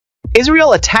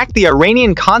Israel attacked the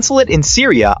Iranian consulate in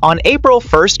Syria on April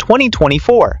 1,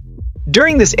 2024.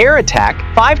 During this air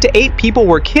attack, 5 to 8 people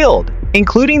were killed,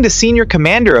 including the senior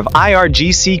commander of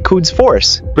IRGC Quds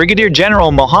Force, Brigadier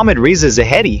General Mohammad Reza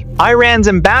Zahedi. Iran's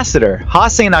ambassador,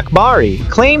 Hossein Akbari,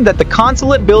 claimed that the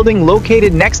consulate building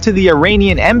located next to the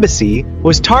Iranian embassy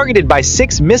was targeted by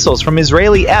 6 missiles from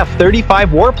Israeli F-35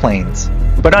 warplanes.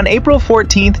 But on April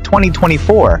 14,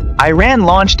 2024, Iran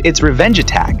launched its revenge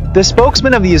attack. The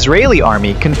spokesman of the Israeli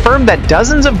army confirmed that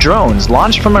dozens of drones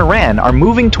launched from Iran are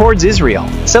moving towards Israel.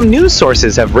 Some news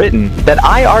sources have written that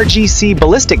IRGC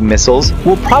ballistic missiles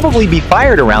will probably be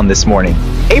fired around this morning.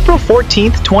 April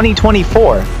 14,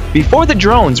 2024, before the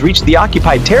drones reached the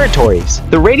occupied territories,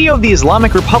 the radio of the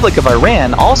Islamic Republic of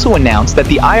Iran also announced that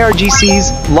the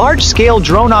IRGC's large-scale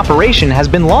drone operation has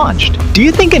been launched. Do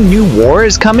you think a new war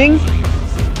is coming?